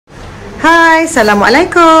Hi,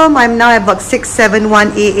 Assalamualaikum. I'm now at block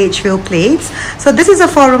 671A Edgefield Place. So this is a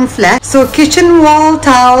 4-room flat. So kitchen wall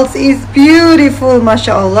tiles is beautiful,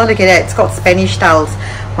 mashallah. Look at that, it's called Spanish tiles.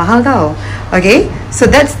 Mahal tau. Okay, so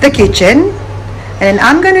that's the kitchen. And then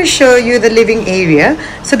I'm going to show you the living area.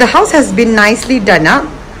 So the house has been nicely done up.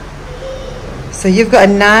 So you've got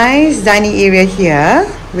a nice dining area here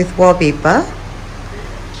with wallpaper.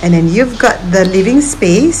 And then you've got the living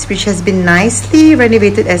space, which has been nicely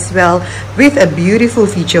renovated as well with a beautiful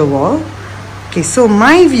feature wall. Okay, so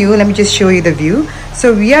my view, let me just show you the view.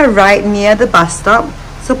 So we are right near the bus stop.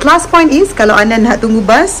 So plus point is, kalau anda nak tunggu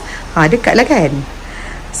bus, dekat lah kan.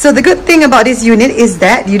 So the good thing about this unit is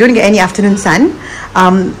that you don't get any afternoon sun.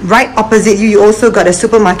 Right opposite you, you also got a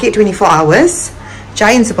supermarket 24 hours,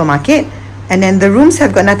 giant supermarket. And then the rooms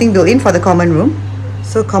have got nothing built in for the common room.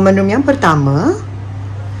 So common room yang pertama.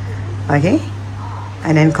 Okay,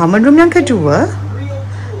 and then common room yang kedua.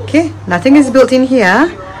 Okay, nothing is built in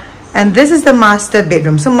here. And this is the master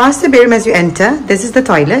bedroom. So master bedroom, as you enter, this is the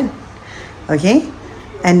toilet. Okay,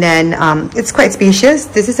 and then it's quite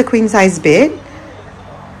spacious. This is a queen size bed.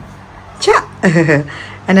 Cha.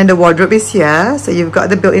 And then the wardrobe is here. So you've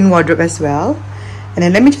got the built-in wardrobe as well. And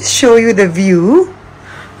then let me just show you the view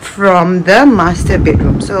from the master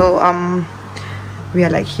bedroom. So we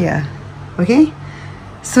are like here. Okay,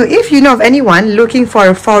 so if you know of anyone looking for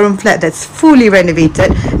a 4-room flat that's fully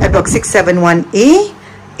renovated at block 671A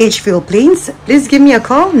Edgefield Plains, please give me a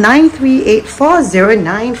call,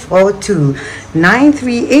 93840942.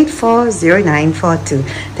 93840942.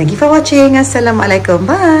 Thank you for watching. Assalamualaikum.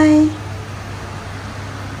 Bye.